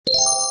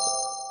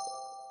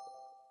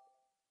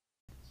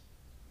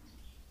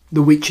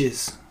The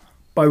Witches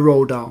by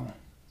Roald Dahl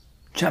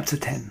Chapter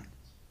 10.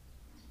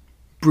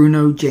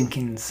 Bruno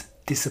Jenkins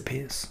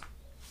disappears.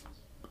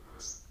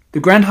 The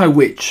Grand High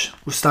Witch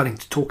was starting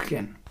to talk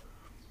again.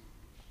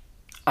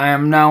 "I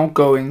am now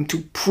going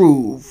to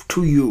prove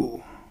to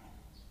you,"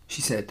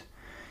 she said,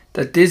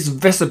 "that this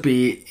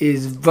recipe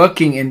is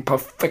working in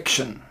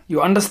perfection.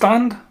 You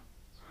understand?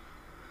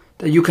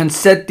 That you can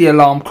set the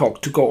alarm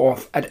clock to go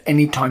off at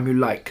any time you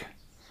like.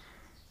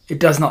 It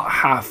does not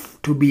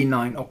have to be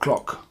 9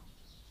 o'clock.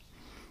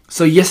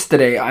 So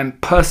yesterday I'm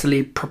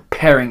personally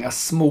preparing a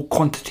small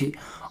quantity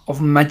of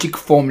magic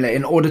formula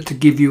in order to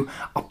give you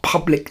a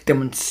public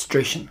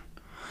demonstration.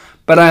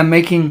 But I am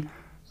making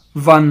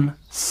one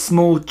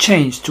small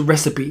change to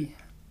recipe.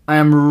 I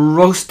am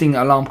roasting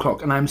alarm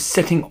clock and I am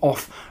setting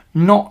off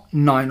not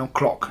 9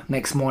 o'clock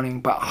next morning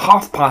but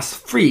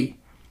 3:30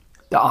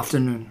 the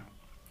afternoon.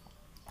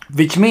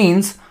 Which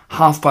means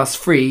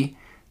 3:30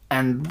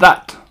 and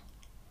that,"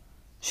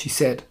 she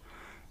said,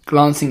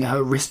 glancing at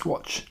her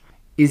wristwatch,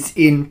 "is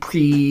in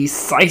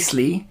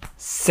precisely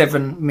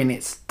 7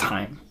 minutes'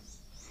 time."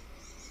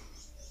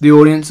 The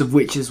audience of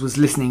witches was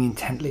listening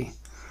intently,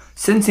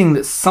 sensing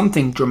that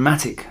something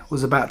dramatic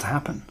was about to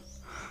happen.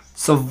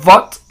 "So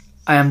what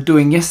I am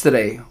doing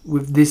yesterday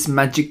with this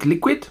magic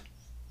liquid?"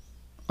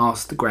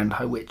 asked the Grand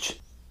High Witch.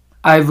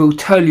 "I will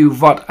tell you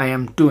what I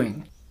am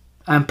doing.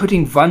 I am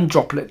putting one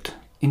droplet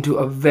into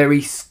a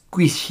very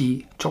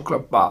squishy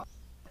chocolate bar,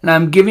 and I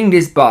am giving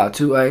this bar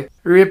to a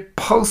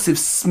repulsive,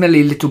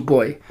 smelly little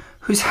boy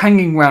who's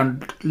hanging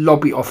round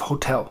lobby of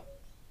hotel."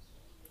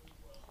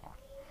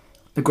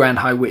 The Grand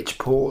High Witch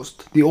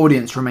paused. The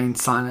audience remained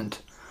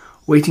silent,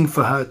 waiting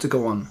for her to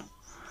go on.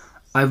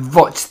 "I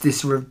watched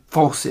this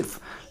repulsive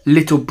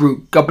little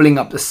brute gobbling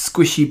up the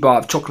squishy bar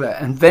of chocolate,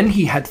 and when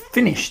he had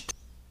finished,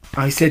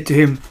 I said to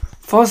him,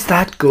 'Was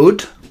that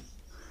good?'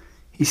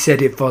 He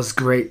said it was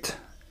great.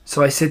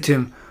 So I said to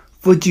him,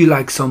 'Would you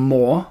like some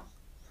more?'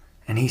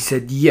 And he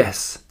said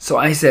yes. So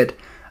I said,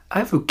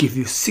 'I will give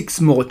you 6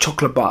 more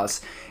chocolate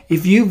bars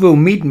if you will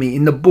meet me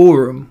in the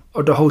ballroom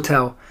of the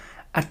hotel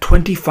at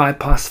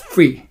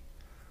 3:25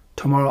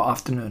 tomorrow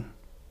afternoon.'"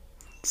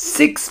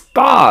 "6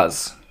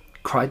 bars!"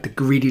 cried the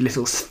greedy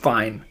little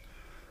swine.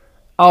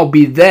 "I'll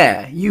be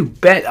there. You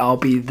bet I'll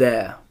be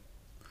there."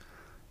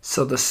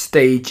 "So the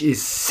stage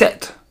is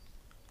set,"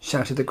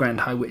 shouted the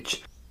Grand High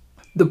Witch.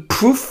 "The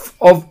proof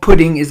of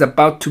pudding is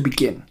about to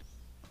begin.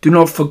 Do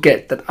not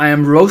forget that I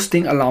am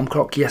roasting alarm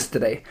clock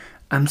yesterday.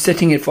 I'm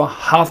setting it for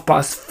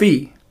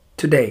 3:30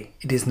 today.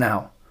 It is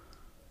now."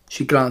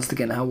 She glanced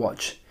again at her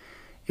watch.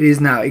 "It is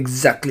now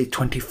exactly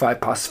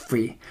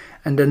 3:25,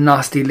 and the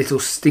nasty little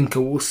stinker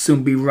will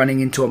soon be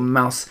running into a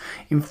mouse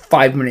in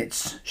 5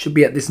 minutes. Should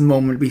be at this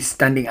moment be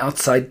standing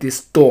outside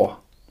this door."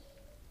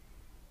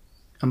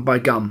 And by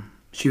gum,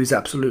 she was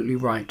absolutely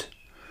right.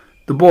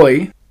 The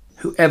boy,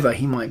 whoever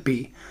he might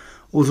be,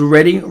 was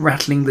already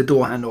rattling the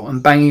door handle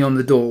and banging on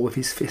the door with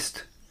his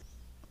fist.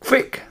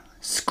 "Quick!"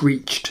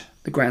 screeched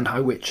the Grand High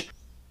Witch.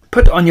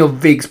 "Put on your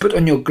wigs, put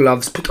on your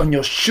gloves, put on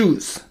your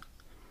shoes."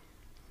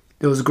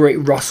 There was a great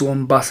rustle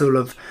and bustle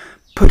of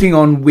putting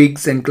on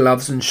wigs and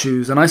gloves and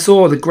shoes, and I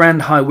saw the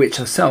Grand High Witch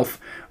herself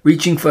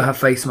reaching for her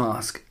face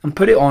mask and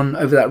put it on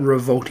over that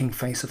revolting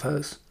face of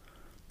hers.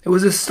 It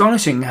was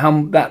astonishing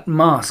how that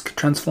mask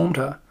transformed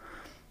her.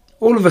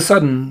 All of a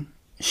sudden,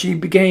 she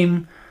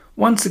became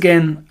once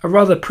again a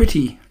rather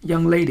pretty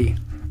young lady.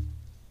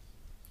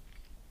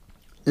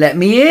 "Let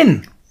me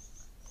in!"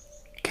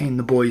 came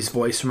the boy's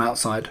voice from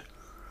outside.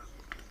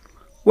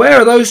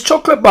 "Where are those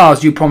chocolate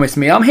bars you promised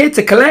me? I'm here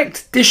to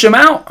collect. Dish 'em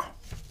out."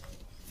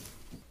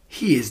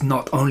 "He is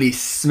not only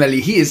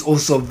smelly, he is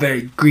also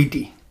very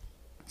greedy,"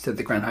 said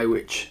the Grand High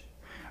Witch.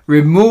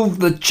 "Remove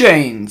the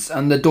chains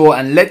and the door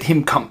and let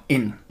him come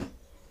in."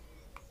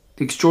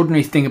 The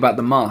extraordinary thing about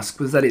the mask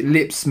was that its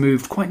lips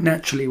moved quite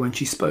naturally when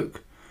she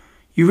spoke.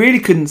 You really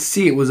couldn't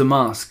see it was a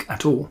mask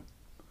at all.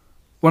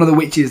 One of the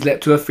witches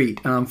leapt to her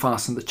feet and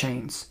unfastened the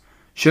chains.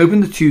 She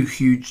opened the 2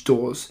 huge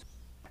doors.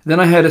 Then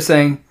I heard her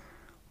saying,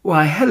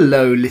 "Why,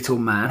 hello, little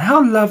man.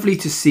 How lovely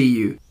to see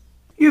you.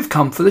 You have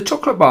come for the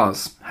chocolate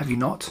bars, have you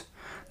not?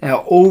 They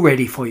are all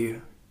ready for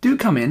you. Do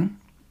come in."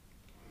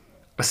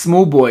 A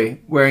small boy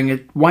wearing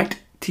a white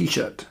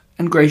t-shirt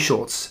and grey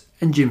shorts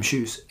and gym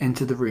shoes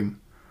entered the room.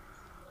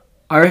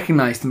 I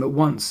recognized him at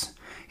once.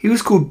 He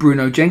was called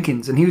Bruno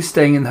Jenkins, and he was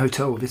staying in the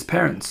hotel with his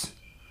parents.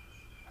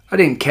 I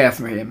didn't care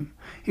for him.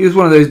 He was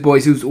one of those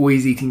boys who's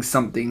always eating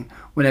something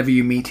whenever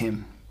you meet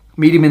him.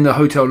 Meet him in the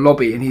hotel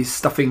lobby, and he's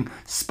stuffing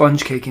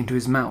sponge cake into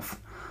his mouth.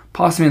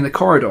 Pass him in the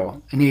corridor,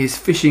 and he is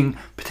fishing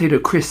potato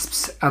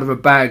crisps out of a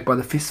bag by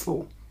the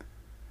fistful.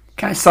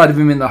 Catch sight of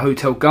him in the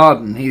hotel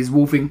garden, he is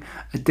wolfing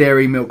a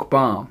dairy milk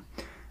bar,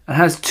 and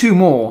has 2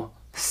 more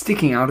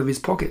sticking out of his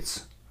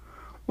pockets.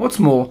 What's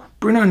more,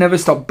 Bruno never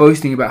stopped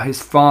boasting about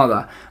his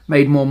father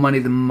made more money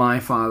than my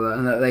father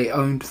and that they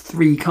owned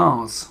 3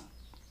 cars.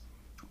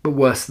 But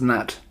worse than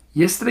that,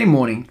 yesterday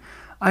morning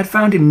I had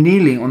found him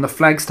kneeling on the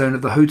flagstone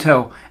of the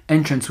hotel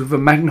entrance with a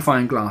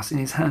magnifying glass in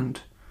his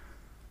hand.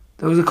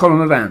 There was a column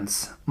of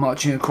ants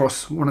marching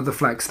across one of the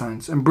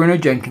flagstones, and Bruno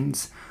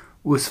Jenkins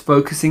was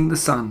focusing the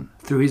sun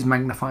through his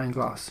magnifying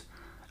glass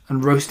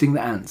and roasting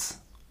the ants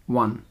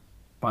one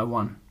by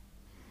one.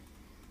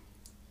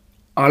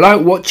 "I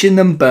like watching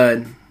them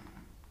burn,"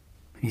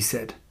 he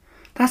said.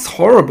 "That's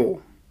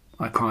horrible,"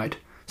 I cried.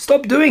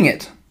 "Stop doing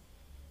it."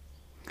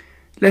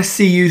 "Let's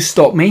see you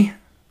stop me,"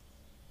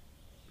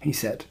 he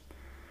said.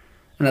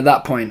 And at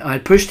that point I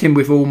had pushed him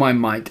with all my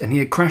might, and he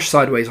had crashed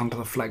sideways onto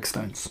the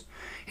flagstones.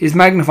 His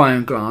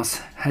magnifying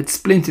glass had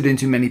splintered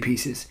into many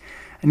pieces,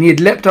 and he had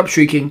leapt up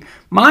shrieking,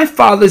 "My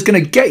father's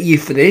going to get you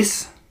for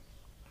this!"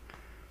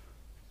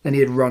 Then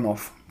he had run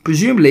off,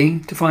 presumably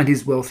to find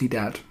his wealthy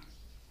dad.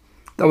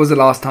 That was the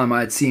last time I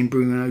had seen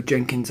Bruno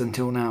Jenkins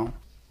until now,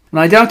 and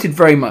I doubted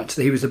very much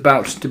that he was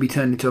about to be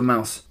turned into a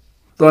mouse,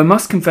 though I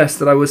must confess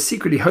that I was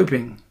secretly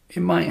hoping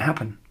it might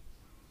happen.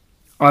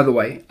 Either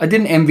way, I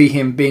didn't envy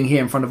him being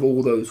here in front of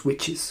all those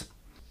witches.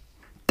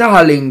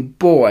 "Darling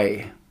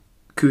boy,"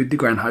 cooed the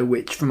Grand High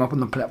Witch from up on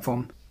the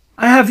platform,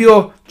 "I have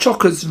your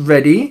chocolates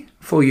ready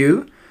for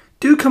you.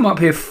 Do come up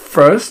here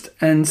first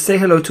and say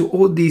hello to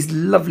all these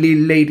lovely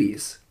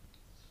ladies."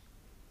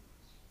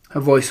 Her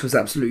voice was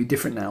absolutely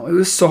different now. It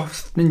was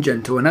soft and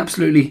gentle and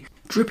absolutely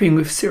dripping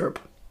with syrup.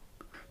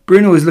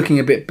 Bruno was looking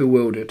a bit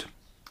bewildered,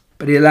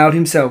 but he allowed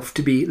himself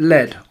to be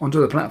led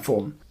onto the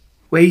platform,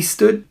 where he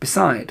stood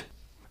beside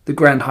the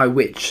Grand High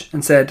Witch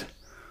and said,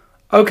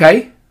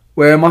 "Okay,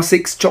 where are my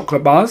 6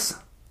 chocolate bars?"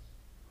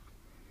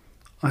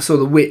 I saw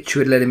the witch who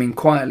had let him in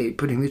quietly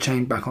putting the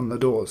chain back on the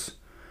doors.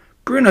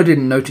 Bruno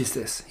didn't notice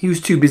this. He was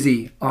too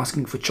busy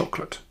asking for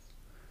chocolate.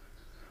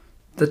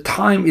 "The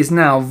time is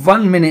now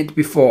 1 minute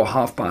before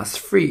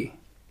 3:30,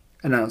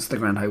 announced the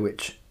Grand High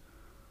Witch.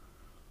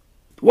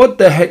 "What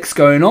the heck's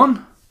going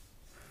on?"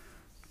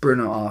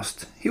 Bruno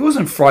asked. He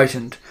wasn't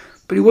frightened,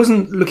 but he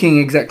wasn't looking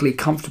exactly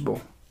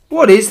comfortable.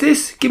 "What is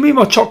this? Give me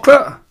my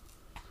chocolate!"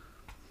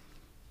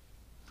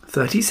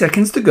 30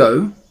 seconds to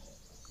go,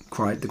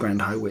 cried the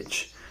Grand High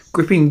Witch,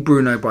 gripping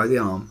Bruno by the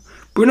arm.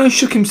 Bruno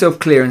shook himself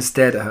clear and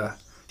stared at her.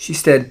 She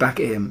stared back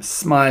at him,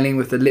 smiling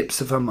with the lips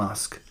of her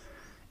mask.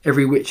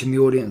 Every witch in the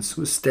audience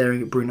was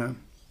staring at Bruno.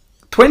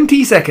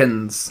 20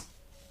 seconds,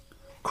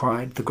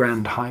 cried the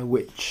Grand High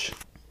Witch.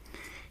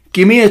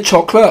 "Give me a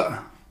chocolate,"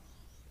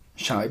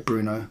 shouted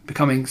Bruno,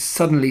 becoming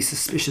suddenly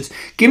suspicious.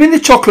 "Give me the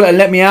chocolate and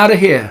let me out of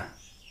here."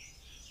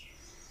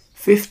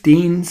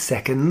 15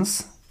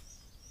 seconds,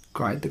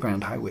 cried the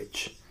Grand High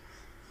Witch.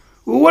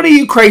 "Well, what are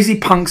you crazy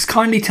punks?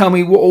 Kindly tell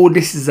me what all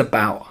this is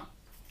about,"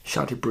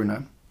 shouted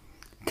Bruno.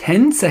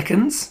 10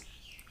 seconds,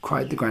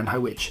 cried the Grand High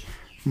Witch.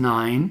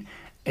 9,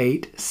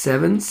 8,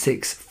 7,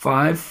 6,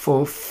 5,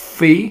 4,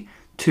 3,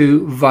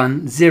 2,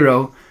 1,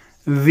 0.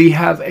 We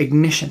have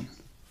ignition.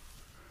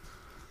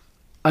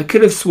 I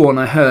could have sworn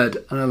I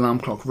heard an alarm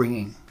clock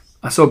ringing.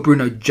 I saw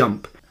Bruno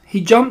jump.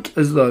 He jumped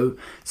as though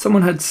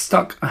someone had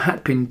stuck a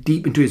hatpin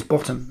deep into his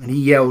bottom, and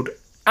he yelled,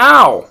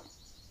 "Ow!"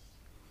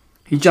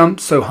 He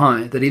jumped so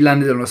high that he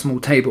landed on a small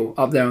table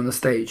up there on the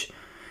stage,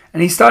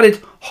 and he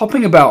started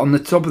hopping about on the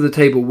top of the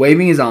table,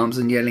 waving his arms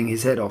and yelling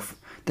his head off.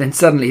 Then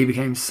suddenly he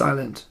became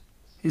silent.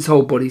 His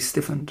whole body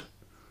stiffened.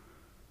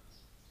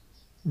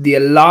 "The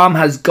alarm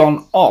has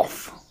gone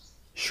off,"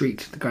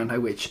 shrieked the Grand High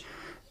Witch.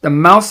 "The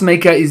mouse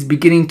maker is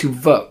beginning to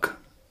work."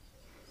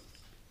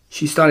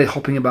 She started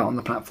hopping about on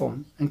the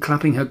platform and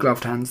clapping her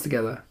gloved hands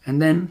together,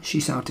 and then she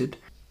shouted,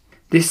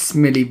 "This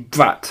smelly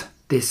brat,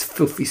 this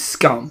filthy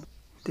scum,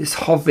 this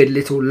horrid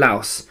little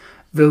louse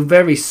will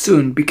very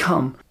soon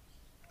become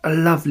a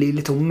lovely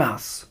little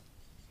mouse."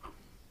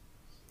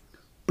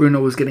 Bruno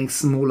was getting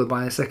smaller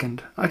by a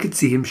second. I could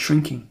see him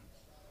shrinking.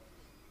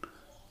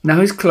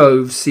 Now his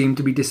clothes seemed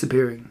to be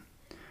disappearing,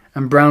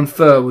 and brown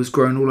fur was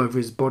growing all over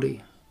his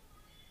body.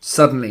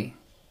 Suddenly,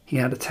 he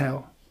had a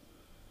tail,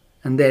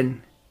 and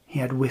then he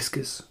had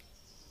whiskers.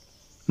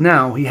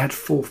 Now he had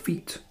 4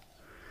 feet.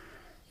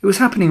 It was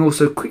happening all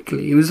so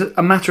quickly. It was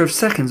a matter of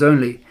seconds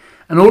only,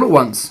 and all at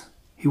once,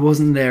 he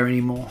wasn't there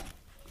anymore.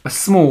 A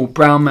small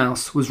brown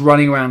mouse was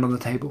running around on the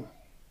table.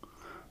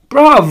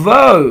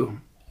 "Bravo!"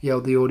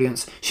 yelled the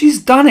audience. "She's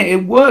done it!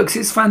 It works!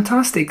 It's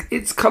fantastic!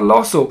 It's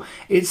colossal!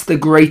 It's the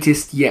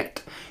greatest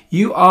yet!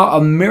 You are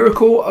a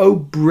miracle, oh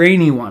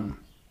brainy one!"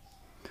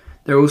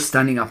 They're all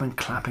standing up and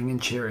clapping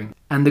and cheering,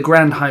 and the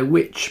Grand High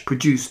Witch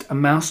produced a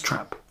mouse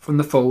trap from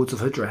the folds of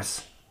her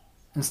dress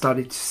and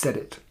started to set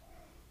it.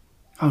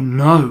 "Oh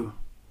no,"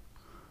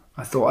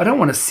 I thought. "I don't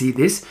want to see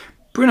this.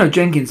 Bruno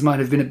Jenkins might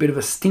have been a bit of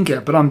a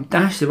stinker, but I'm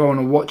dashed if I want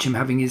to watch him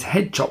having his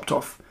head chopped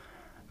off."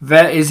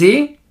 "Where is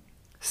he?"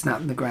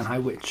 snapped the Grand High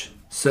Witch,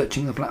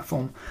 searching the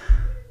platform.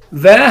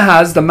 "Where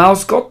has the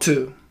mouse got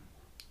to?"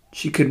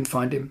 She couldn't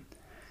find him.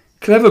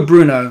 Clever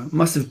Bruno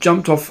must have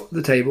jumped off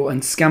the table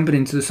and scampered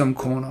into some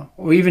corner,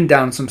 or even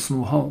down some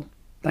small hole.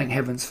 Thank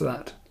heavens for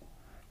that.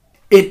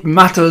 "It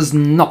matters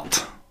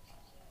not,"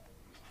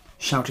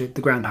 shouted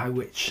the Grand High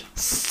Witch.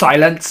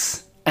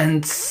 "Silence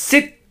and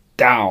sit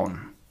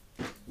down."